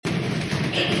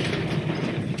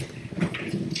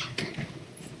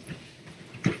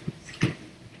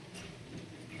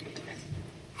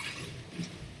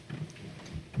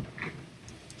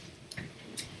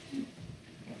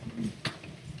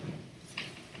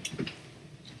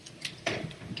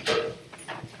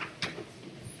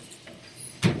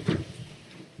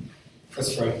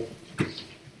Let's pray.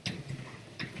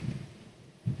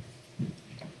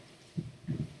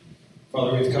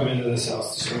 Father, we've come into this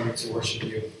house this morning to worship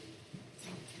you.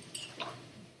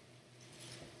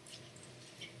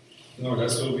 Lord,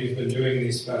 that's what we've been doing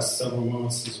these past several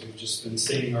months, is we've just been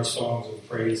singing our songs of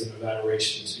praise and of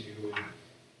adoration to you. And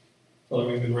Father,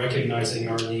 we've been recognizing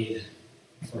our need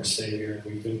for a Savior, and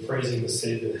we've been praising the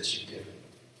Savior that you've given.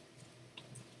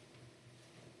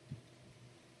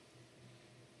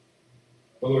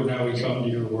 But Lord, now we come to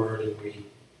your word and we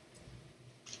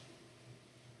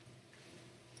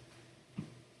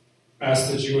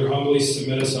ask that you would humbly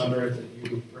submit us under it, that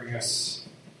you would bring us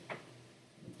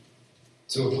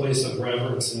to a place of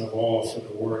reverence and of awe for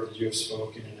the word that you have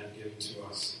spoken and have given to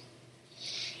us.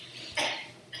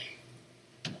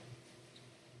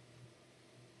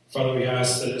 Father, we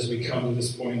ask that as we come to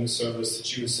this point in the service,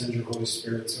 that you would send your Holy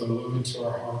Spirit to illumine to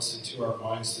our hearts and to our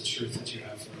minds the truth that you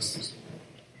have for us this morning.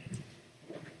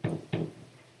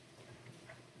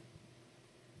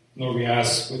 Lord, we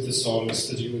ask with the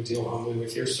psalmist that you would deal humbly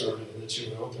with your servant and that you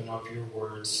would open up your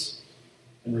words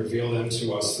and reveal them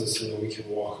to us so that we can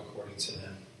walk according to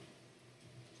them.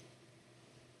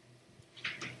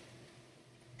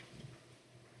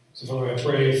 So, Father, I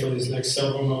pray for these next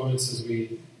several moments as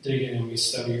we dig in and we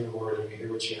study your word and we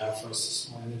hear what you have for us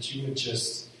this morning, that you would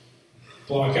just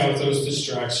block out those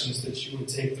distractions, that you would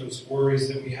take those worries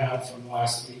that we had from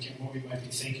last week and what we might be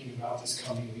thinking about this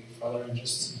coming week, Father, and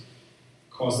just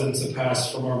cause them to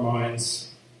pass from our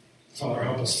minds. Father,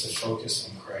 help us to focus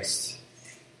on Christ.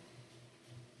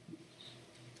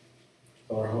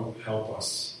 Father, help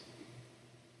us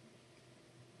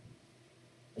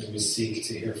as we seek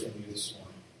to hear from you this morning.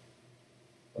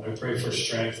 Father, I pray for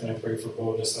strength and I pray for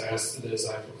boldness. I ask that as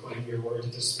I proclaim your word,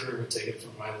 that the Spirit would take it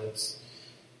from my lips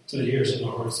to the ears and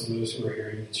the hearts of those who are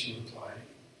hearing, that you apply it.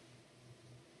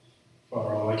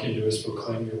 Father, all I can do is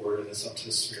proclaim your word, and it's up to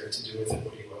the Spirit to do with it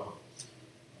what he will.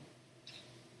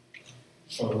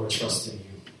 Father, we're trusting you.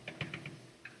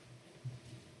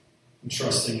 I'm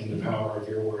trusting in the power of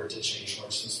your word to change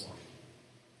hearts this morning.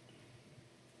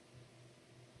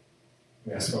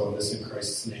 We ask all of this in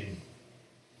Christ's name.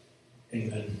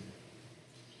 Amen.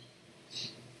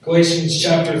 Galatians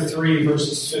chapter 3,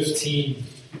 verses 15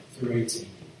 through 18.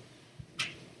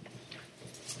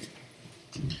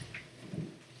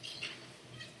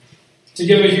 To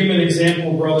give a human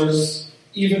example, brothers,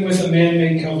 even with a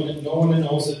man-made covenant, no one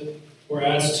annuls it or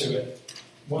adds to it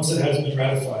once it has been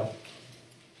ratified.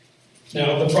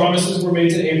 Now, the promises were made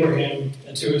to Abraham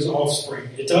and to his offspring.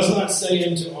 It does not say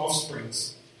into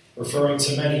offsprings, referring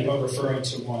to many, but referring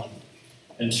to one,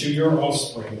 and to your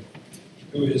offspring,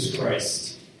 who is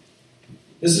Christ.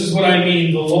 This is what I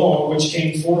mean. The law, which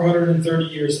came 430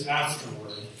 years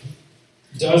afterward,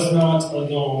 does not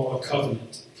annul a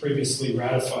covenant previously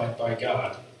ratified by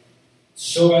God,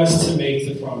 so as to make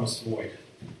the promise void.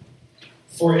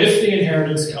 For if the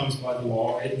inheritance comes by the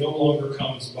law, it no longer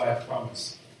comes by a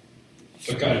promise.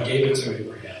 But God gave it to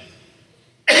Abraham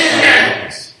by a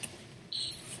promise.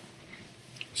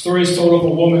 The story is told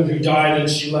of a woman who died and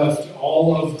she left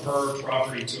all of her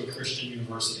property to a Christian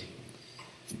university.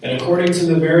 And according to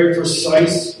the very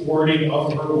precise wording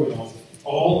of her will,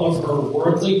 all of her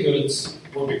worldly goods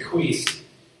were bequeathed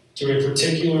to a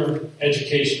particular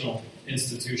educational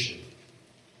institution.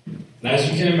 And as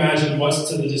you can imagine, much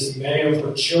to the dismay of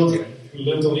her children, who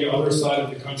lived on the other side of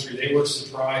the country, they were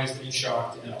surprised and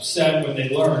shocked and upset when they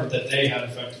learned that they had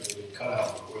effectively been cut out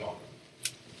of her will.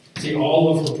 See,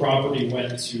 all of her property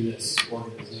went to this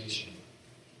organization.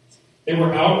 They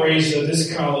were outraged that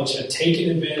this college had taken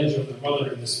advantage of their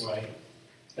mother in this way,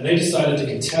 and they decided to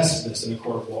contest this in a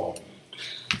court of law.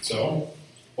 So,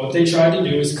 what they tried to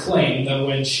do is claim that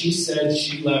when she said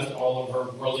she left all of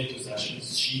her worldly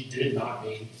possessions, she did not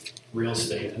mean real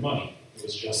estate and money. It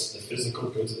was just the physical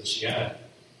goods that she had.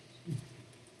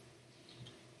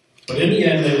 But in the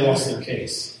end, they lost their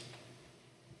case.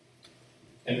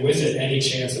 And with it, any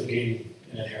chance of gaining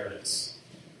an inheritance.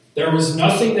 There was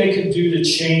nothing they could do to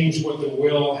change what the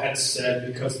will had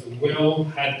said, because the will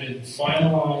had been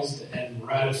finalized and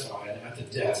ratified at the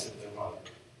death of their mother.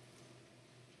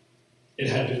 It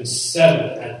had been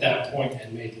settled at that point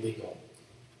and made legal.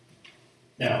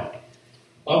 Now,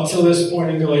 up till this point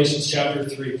in Galatians chapter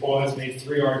 3, Paul has made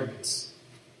three arguments.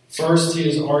 First, he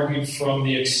has argued from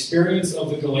the experience of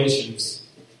the Galatians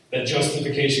that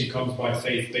justification comes by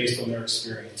faith based on their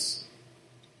experience.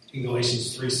 In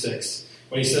Galatians 3:6,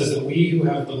 when he says that we who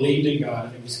have believed in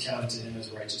God, it was counted to him as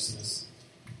righteousness.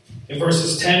 In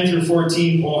verses 10 through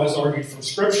 14, Paul has argued from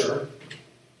Scripture,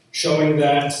 showing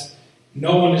that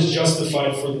no one is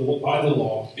justified by the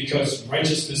law, because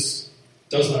righteousness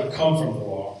does not come from the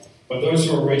law, but those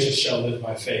who are righteous shall live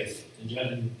by faith.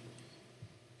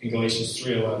 In Galatians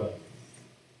 3:11.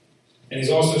 And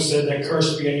he's also said that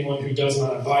cursed be anyone who does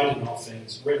not abide in all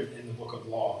things written in the book of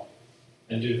law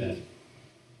and do them.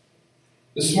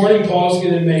 This morning, Paul's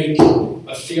going to make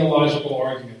a theological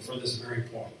argument for this very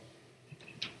point.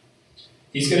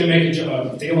 He's going to make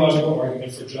a theological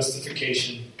argument for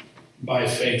justification by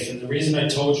faith. And the reason I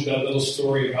told you that little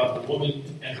story about the woman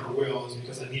and her will is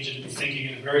because I need you to be thinking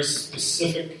in a very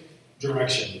specific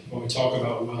direction when we talk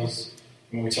about wills,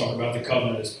 when we talk about the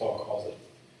covenant, as Paul calls it.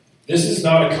 This is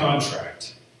not a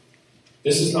contract.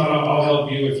 This is not I'll help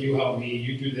you if you help me,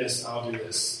 you do this, I'll do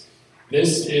this.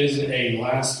 This is a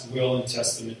last will and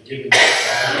testament given by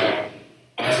God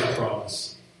as a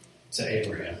promise to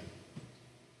Abraham.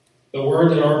 The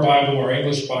word that our Bible, our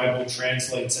English Bible,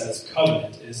 translates as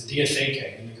covenant is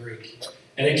diatheke in the Greek.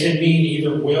 And it can mean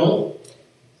either will,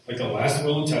 like the last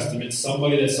will and testament, something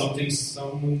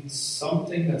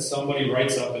that somebody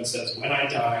writes up and says, when I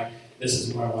die, this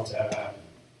is what I want to have happen.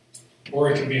 Or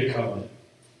it can be a covenant.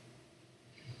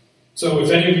 So if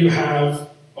any of you have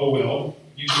a will,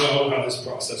 you know how this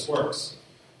process works.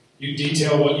 You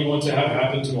detail what you want to have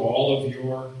happen to all of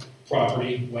your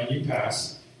property when you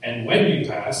pass. And when you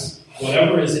pass,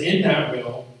 whatever is in that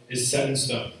will is set in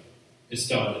stone. It's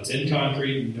done. It's in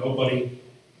concrete. Nobody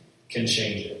can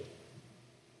change it.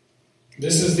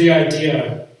 This is the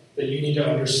idea that you need to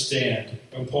understand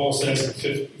when Paul says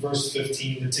in verse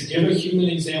 15 that to give a human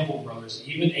example, brothers,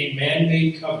 even a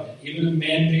man-made covenant, even a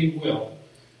man-made will,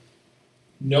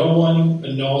 no one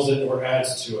annuls it or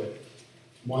adds to it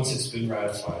once it's been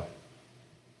ratified.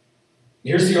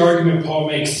 Here's the argument Paul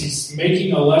makes. He's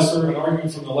making an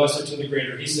argument from the lesser to the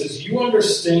greater. He says, you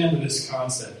understand this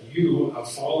concept. You, a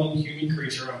fallen human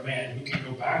creature, a man who can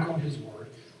go back on his word,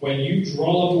 when you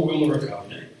draw up a will or a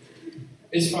covenant,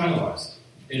 it's finalized.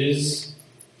 It is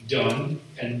done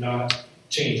and not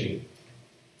changing.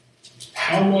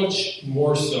 How much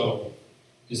more so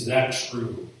is that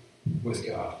true with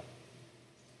God?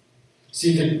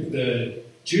 See, the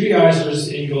Judaizers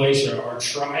in Galatia are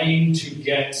trying to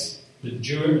get the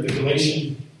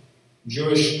Galatian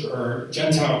Jewish or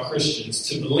Gentile Christians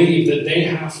to believe that they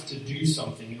have to do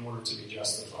something in order to be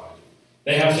justified.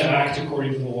 They have to act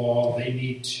according to the law. They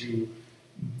need to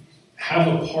have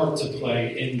a part to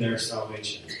play in their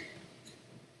salvation.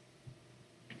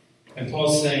 And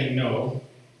Paul's saying, no,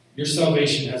 your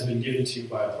salvation has been given to you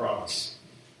by a promise.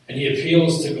 And he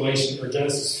appeals to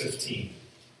Genesis 15.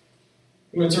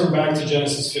 I'm going to turn back to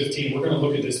Genesis 15. We're going to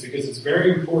look at this because it's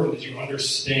very important that you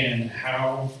understand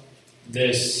how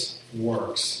this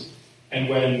works. And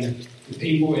when the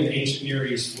people in ancient Near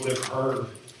East would have heard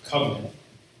covenant,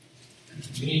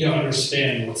 you need to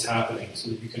understand what's happening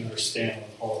so that you can understand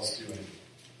what Paul is doing.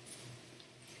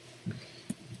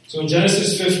 So in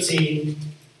Genesis 15,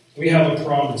 we have a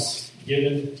promise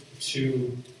given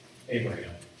to Abraham.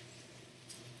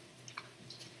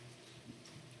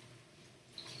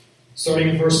 Starting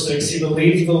in verse 6, he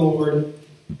believed the Lord,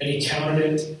 and he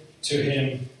counted it to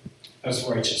him as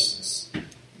righteousness.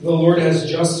 The Lord has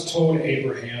just told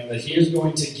Abraham that he is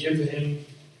going to give him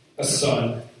a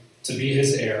son to be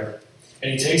his heir.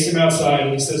 And he takes him outside,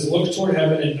 and he says, look toward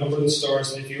heaven and number the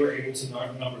stars, and if you are able to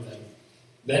number them.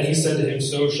 Then he said to him,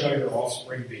 so shall your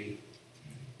offspring be.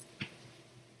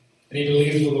 And he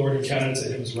believed the Lord and counted it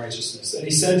to him as righteousness. And he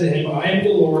said to him, I am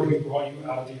the Lord who brought you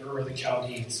out of the Ur of the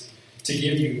Chaldeans to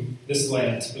give you this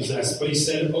land to possess. But he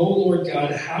said, O Lord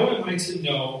God, how am I to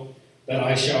know that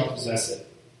I shall possess it?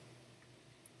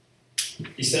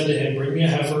 He said to him, bring me a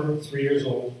heifer 3 years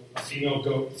old, a female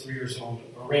goat 3 years old,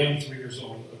 a ram 3 years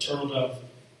old, a turtle dove,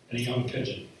 and a young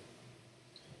pigeon.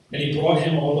 And he brought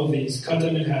him all of these, cut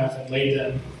them in half, and laid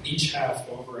them each half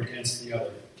over against the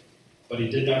other. But he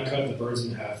did not cut the birds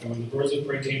in half. And when the birds of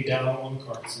prey came down on the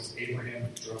carcasses, Abraham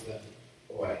drove them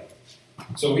away.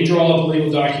 So we draw up a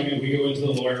legal document, we go into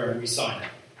the lawyer, and we sign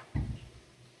it.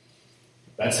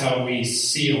 That's how we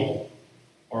seal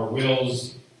our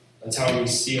wills. That's how we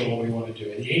seal what we want to do.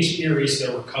 In the ancient Near East,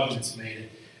 there were covenants made.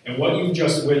 And what you've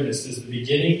just witnessed is the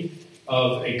beginning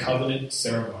of a covenant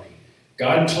ceremony.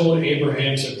 God told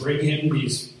Abraham to bring him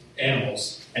these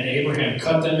animals, and Abraham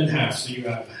cut them in half. So you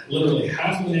have literally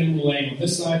half of an animal laying on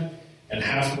this side and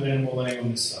half of an animal laying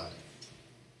on this side.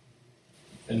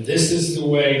 And this is the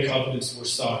way covenants were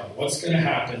signed. What's going to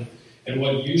happen And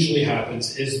what usually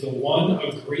happens is the one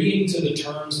agreeing to the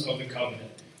terms of the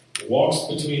covenant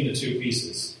walks between the two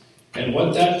pieces. And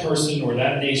what that person or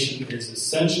that nation is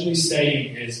essentially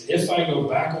saying is, if I go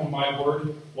back on my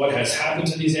word, what has happened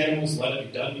to these animals, let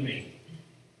it be done to me.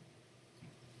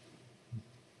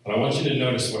 But I want you to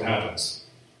notice what happens.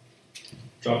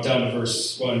 Drop down to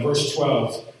verse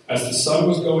 12. As the sun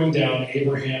was going down,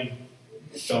 Abraham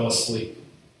fell asleep.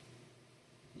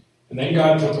 And then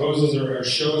God proposes or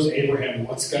shows Abraham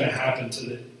what's going to happen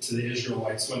to the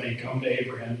Israelites when they come to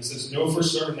Abraham. He says, know for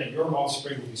certain that your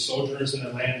offspring will be sojourners in a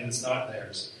land that is not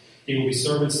theirs. He will be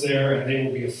servants there, and they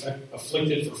will be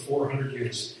afflicted for 400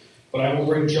 years. But I will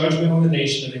bring judgment on the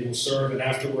nation, and they will serve, and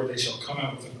afterward they shall come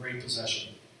out with a great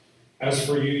possession. As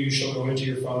for you, you shall go into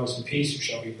your fathers in peace, you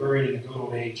shall be buried in a good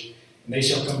old age, and they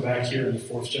shall come back here in the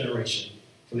fourth generation.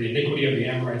 For the iniquity of the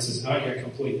Amorites is not yet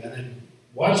complete. And then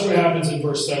watch what happens in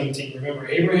verse 17. Remember,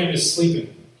 Abraham is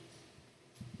sleeping.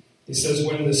 He says,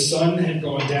 when the sun had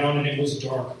gone down and it was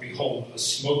dark, behold, a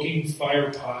smoking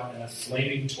fire pot and a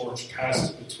flaming torch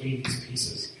passed between these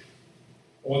pieces.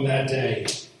 On that day,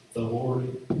 the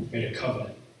Lord made a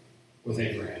covenant with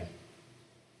Abraham.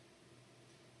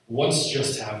 What's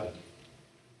just happened?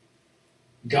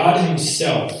 God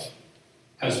himself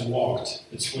has walked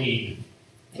between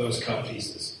those cut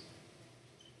pieces.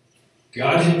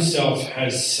 God himself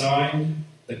has signed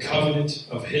the covenant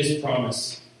of his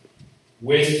promise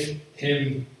with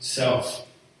himself.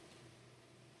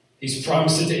 He's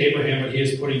promised it to Abraham, but he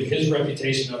is putting his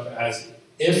reputation up as,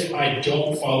 if I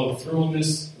don't follow through on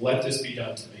this, let this be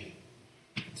done to me.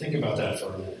 Think about that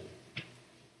for a minute.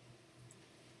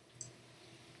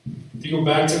 If you go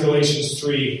back to Galatians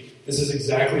 3, this is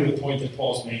exactly the point that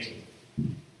Paul's making.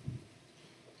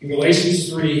 In Galatians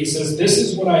 3, he says, this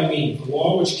is what I mean. The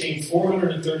law which came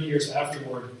 430 years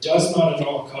afterward does not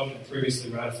annul a covenant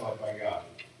previously ratified by God.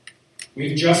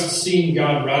 We've just seen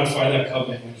God ratify that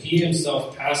covenant when he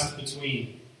himself passed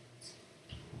between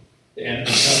the animal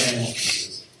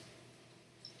pieces,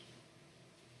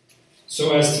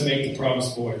 so as to make the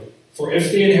promise void. For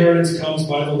if the inheritance comes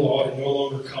by the law, it no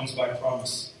longer comes by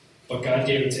promise. But God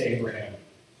gave it to Abraham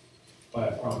by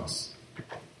a promise.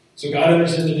 So God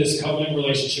enters into this covenant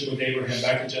relationship with Abraham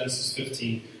back in Genesis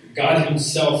 15. God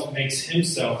himself makes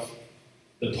himself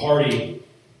the party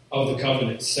of the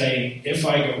covenant, saying, if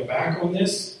I go back on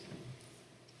this,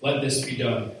 let this be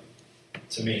done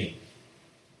to me.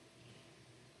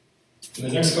 In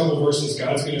the next couple of verses,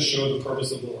 God's going to show the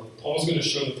purpose of the law. Paul's going to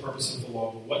show the purpose of the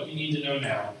law. But what you need to know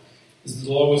now is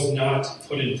the law was not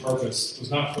put in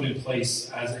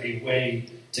place as a way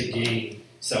to gain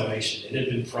salvation. It had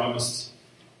been promised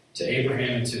to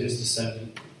Abraham and to his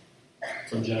descendant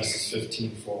from Genesis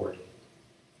 15 forward.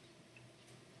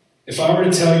 If I were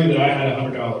to tell you that I had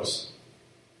 $100,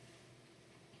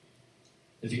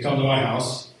 if you come to my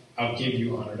house, I'll give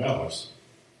you $100.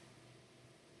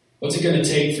 What's it going to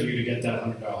take for you to get that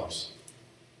 $100?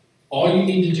 All you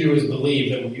need to do is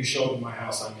believe that when you show up at my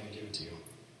house, I'm going to give it to you.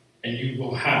 And you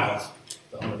will have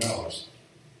the $100.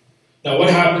 Now, what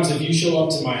happens if you show up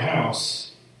to my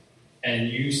house and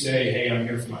you say, hey, I'm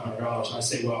here for my $100, and I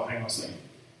say, well, hang on a second.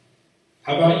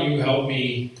 How about you help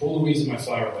me pull the weeds in my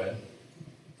flower bed,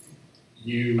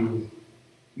 you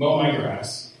mow my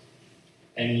grass,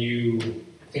 and you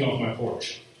clean off my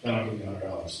porch? Then I'll give you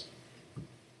 $100.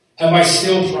 Have I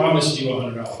still promised you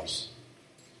 $100?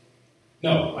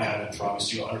 No, I haven't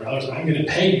promised you $100. I'm going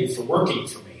to pay you for working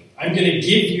for me. I'm going to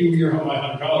give you my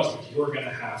 $100, but you're going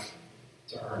to have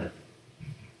to earn it.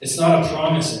 It's not a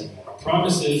promise anymore. A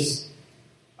promise is,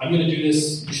 I'm going to do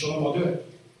this, you show up, I'll do it.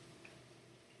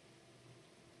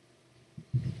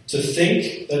 To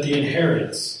think that the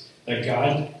inheritance that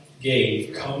God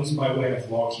gave comes by way of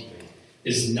law keeping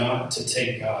is not to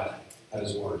take God at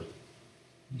his word.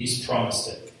 He's promised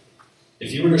it.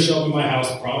 If you were to show up in my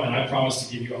house and I promised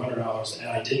to give you $100 and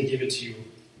I didn't give it to you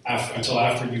until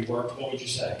after you worked, what would you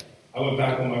say? I went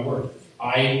back on my word.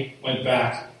 I went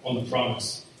back on the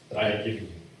promise that I had given you.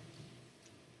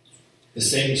 The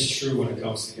same is true when it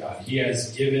comes to God. He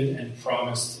has given and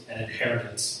promised an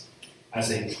inheritance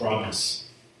as a promise.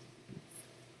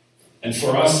 And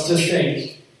for us to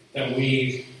think that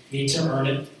we need to earn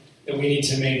it, that we need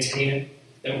to maintain it,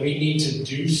 that we need to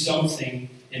do something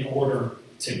in order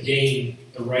to gain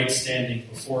the right standing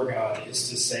before God is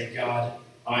to say, God,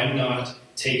 I'm not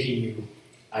taking you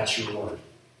at your word.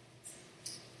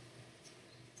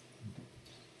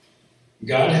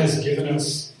 God has given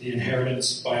us the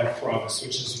inheritance by a promise,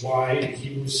 which is why in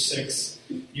Hebrews 6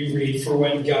 you read, for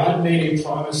when God made a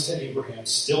promise to Abraham,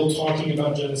 still talking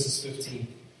about Genesis 15,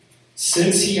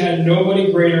 since he had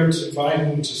nobody greater by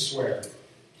whom to swear,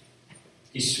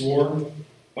 He swore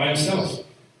by himself.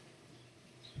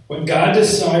 When God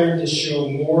desired to show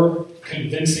more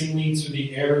convincingly to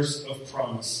the heirs of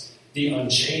promise the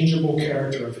unchangeable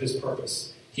character of his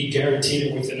purpose, he guaranteed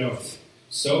it with an oath,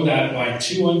 so that by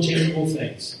two unchangeable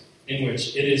things, in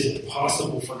which it is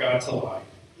impossible for God to lie,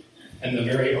 and the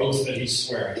very oath that he's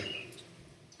swearing,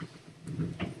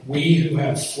 we who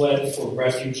have fled for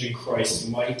refuge in Christ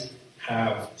might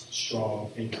have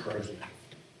strong encouragement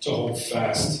to hold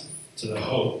fast to the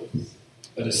hope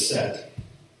that is set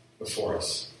before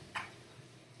us.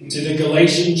 To the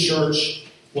Galatian church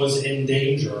was in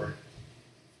danger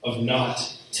of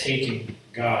not taking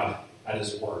God at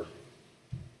his word.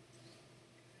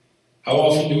 How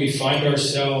often do we find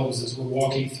ourselves as we're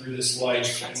walking through this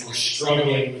life and we're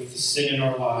struggling with the sin in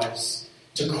our lives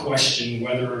to question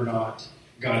whether or not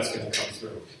God's going to come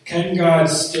through? Can God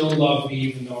still love me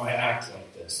even though I act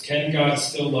like this? Can God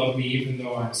still love me even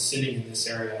though I'm sitting in this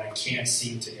area and I can't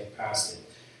seem to get past it?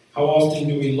 How often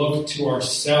do we look to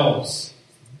ourselves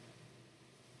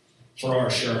for our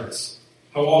assurance?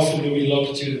 How often do we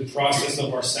look to the process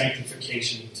of our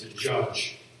sanctification to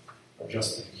judge our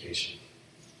justification?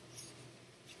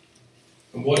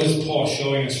 And what is Paul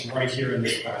showing us right here in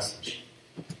this passage?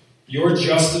 Your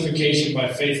justification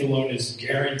by faith alone is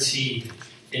guaranteed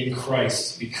in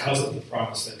Christ because of the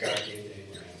promise that God gave to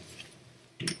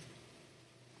Abraham.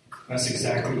 That's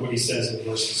exactly what he says in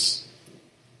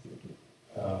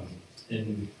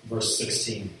verse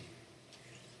 16.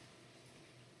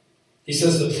 He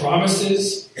says the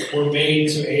promises were made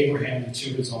to Abraham and to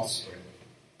his offspring.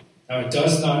 Now it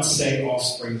does not say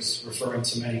offsprings referring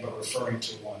to many, but referring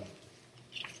to one,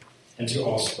 and to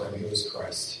offspring, who is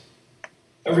Christ.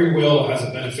 Every will has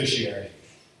a beneficiary.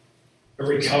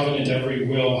 Every covenant, every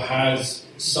will has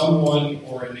someone,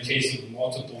 or in the case of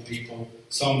multiple people,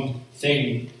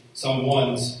 something,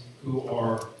 someones who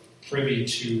are privy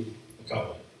to the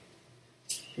covenant,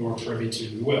 who are privy to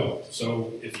the will.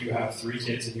 So if you have 3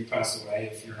 kids and you pass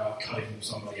away, if you're not cutting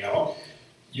somebody out,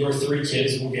 your 3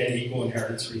 kids will get equal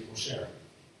inheritance or equal share.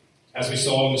 As we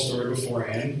saw in the story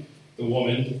beforehand, the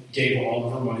woman gave all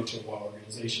of her money to one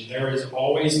organization. There is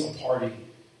always a party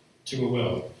to a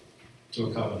will, to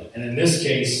a covenant. And in this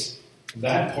case,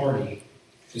 that party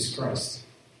is Christ.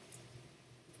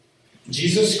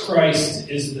 Jesus Christ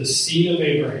is the seed of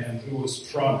Abraham who was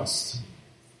promised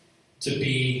to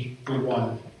be the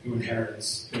one who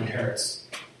inherits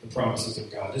the promises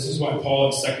of God. This is why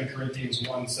Paul in 2 Corinthians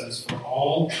 1 says, for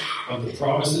all of the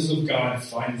promises of God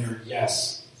find their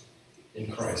yes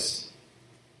in Christ.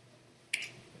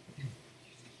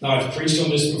 Now, I've preached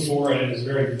on this before, and it is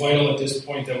very vital at this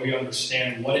point that we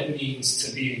understand what it means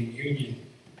to be in union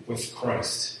with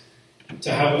Christ.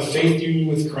 To have a faith union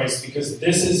with Christ, because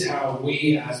this is how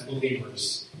we as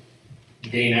believers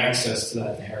gain access to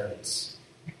that inheritance.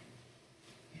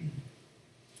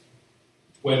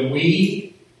 When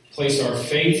we place our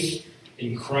faith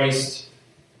in Christ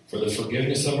for the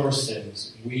forgiveness of our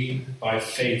sins, we, by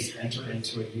faith, enter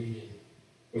into a union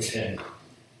with Him.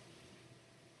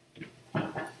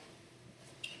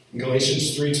 In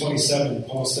Galatians 3:27,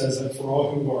 Paul says that for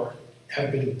all who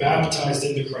have been baptized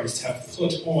into Christ have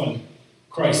put on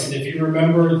Christ. And if you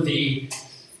remember the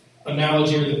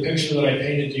analogy or the picture that I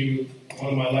painted you,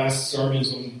 one of my last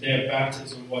sermons on the day of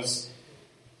baptism was,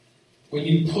 when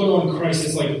you put on Christ,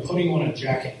 it's like putting on a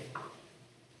jacket.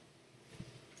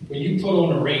 When you put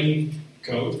on a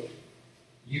raincoat,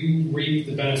 you reap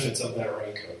the benefits of that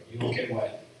raincoat. You don't get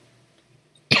wet.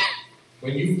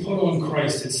 When you put on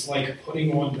Christ, it's like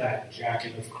putting on that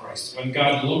jacket of Christ. When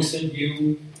God looks at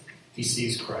you, He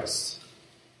sees Christ.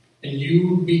 And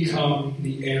you become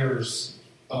the heirs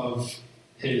of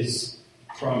His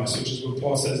promise, which is what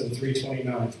Paul says in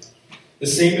 3:29. The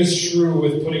same is true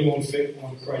with putting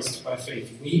on Christ by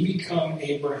faith. We become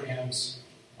Abraham's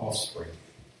offspring.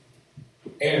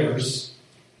 Heirs,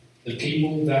 the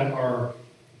people that are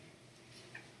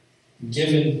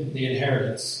given the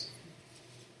inheritance,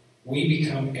 we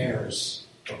become heirs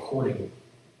according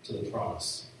to the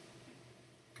promise.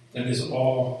 That is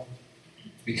all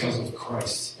because of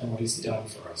Christ and what He's done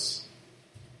for us.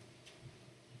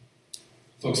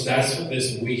 Folks, that's what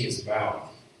this week is about.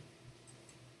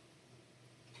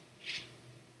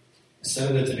 I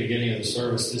said it at the beginning of the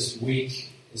service. This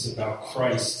week is about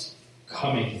Christ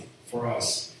coming for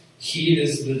us. He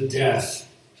is the death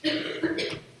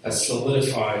that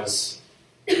solidifies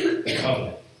the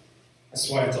covenant. That's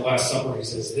why at the Last Supper He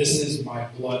says, this is my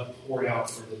blood poured out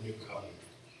for the new covenant.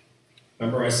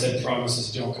 Remember I said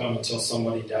promises don't come until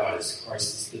somebody dies.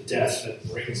 Christ is the death that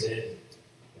brings in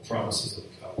the promises of the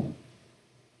covenant.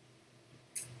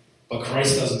 But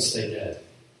Christ doesn't stay dead.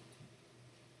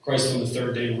 Christ on the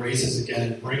third day raises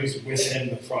again and brings with him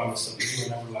the promise of new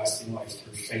and everlasting life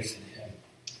through faith in him.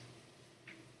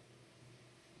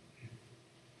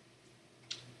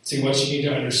 See, what you need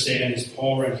to understand is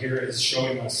Paul right here is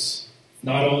showing us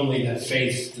not only that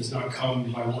faith does not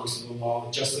come by works of the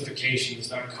law, justification does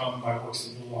not come by works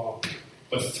of the law,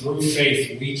 but through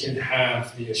faith we can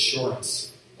have the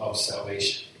assurance of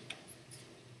salvation.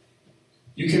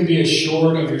 You can be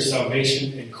assured of your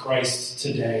salvation in Christ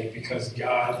today because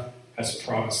God has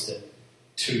promised it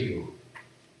to you.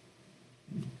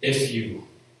 If you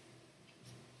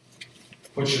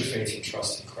put your faith and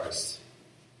trust in Christ.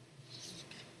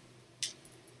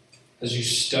 As you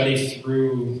study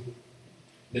through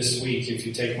this week, if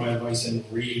you take my advice and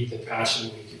read the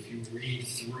Passion Week, if you read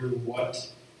through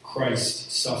what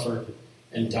Christ suffered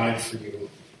and died for you,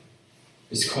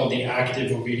 it's called the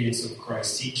active obedience of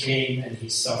Christ. He came and he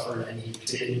suffered and he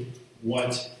did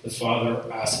what the Father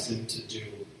asked him to do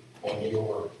on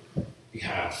your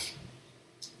behalf.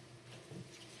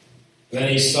 Then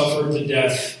he suffered the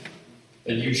death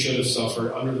that you should have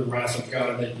suffered under the wrath of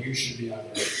God that you should be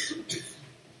under.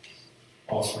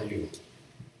 All for you.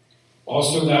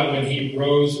 Also that when he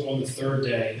rose on the third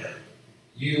day,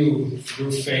 you,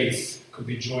 through faith, could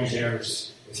be joint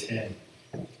heirs with him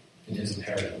in his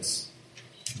inheritance.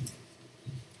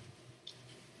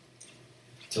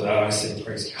 To that I say,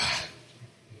 praise God.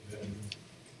 Amen.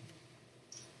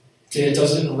 See, it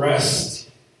doesn't rest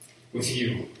with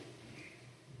you.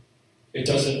 It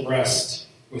doesn't rest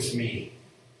with me.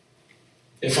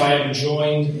 If I am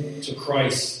joined to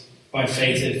Christ by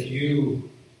faith, if you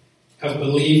have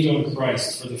believed on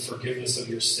Christ for the forgiveness of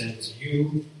your sins,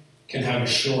 you can have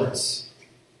assurance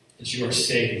that you are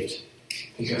saved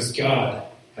because God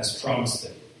has promised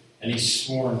it and he's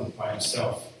sworn by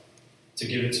himself to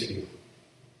give it to you.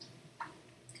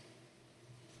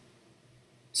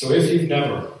 So if you've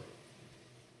never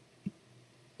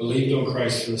believed on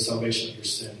Christ for the salvation of your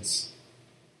sins,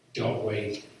 don't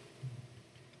wait.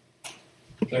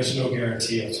 There's no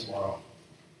guarantee of tomorrow.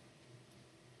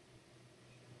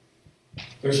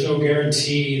 There's no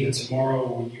guarantee that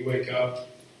tomorrow when you wake up,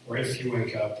 or if you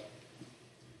wake up,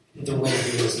 that the world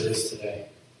will be as it is today.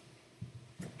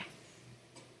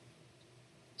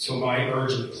 So my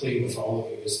urgent plea with all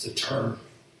of you is to turn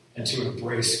and to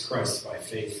embrace Christ by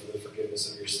faith for the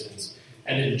forgiveness of your sins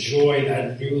and enjoy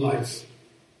that new life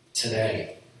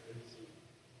today.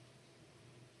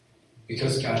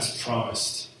 Because God's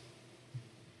promised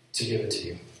to give it to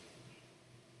you.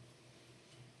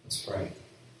 Let's pray.